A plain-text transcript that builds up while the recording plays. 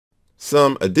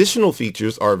Some additional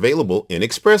features are available in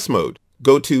Express mode.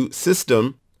 Go to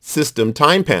System, System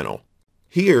Time panel.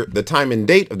 Here, the time and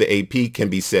date of the AP can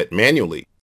be set manually.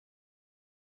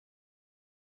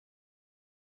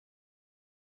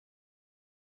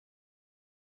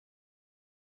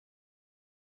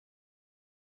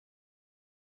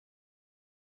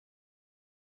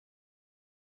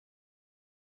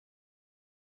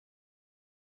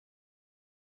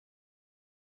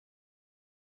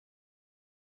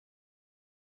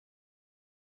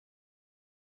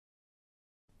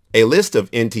 A list of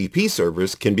NTP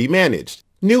servers can be managed.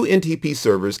 New NTP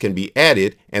servers can be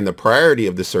added and the priority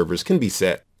of the servers can be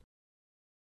set.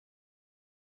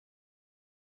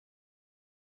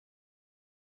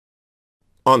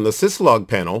 On the syslog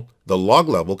panel, the log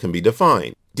level can be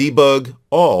defined. Debug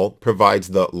All provides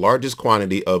the largest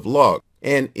quantity of logs,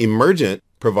 and Emergent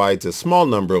provides a small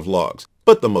number of logs,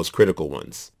 but the most critical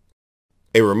ones.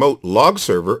 A remote log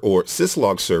server or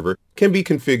syslog server can be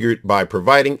configured by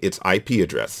providing its IP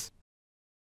address.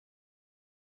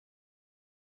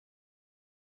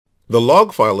 The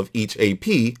log file of each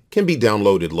AP can be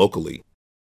downloaded locally.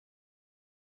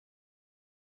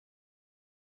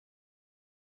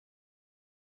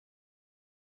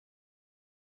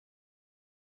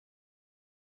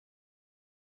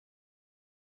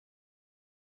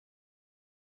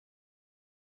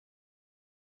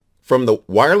 From the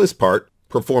wireless part,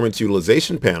 Performance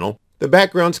Utilization panel, the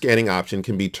background scanning option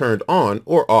can be turned on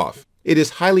or off. It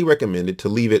is highly recommended to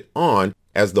leave it on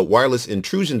as the Wireless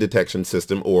Intrusion Detection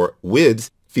System or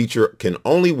WIDS feature can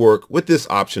only work with this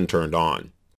option turned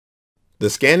on. The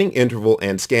scanning interval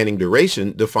and scanning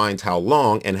duration defines how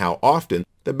long and how often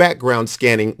the background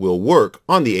scanning will work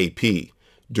on the AP.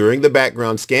 During the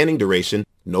background scanning duration,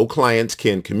 no clients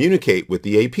can communicate with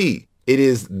the AP. It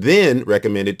is then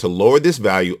recommended to lower this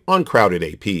value on crowded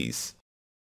APs.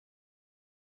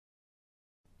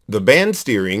 The band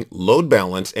steering, load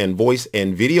balance, and voice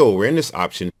and video awareness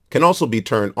option can also be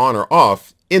turned on or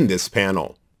off in this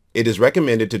panel. It is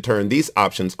recommended to turn these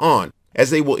options on as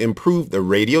they will improve the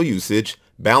radio usage,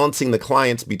 balancing the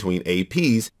clients between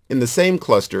APs in the same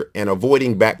cluster and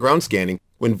avoiding background scanning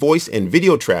when voice and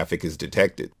video traffic is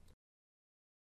detected.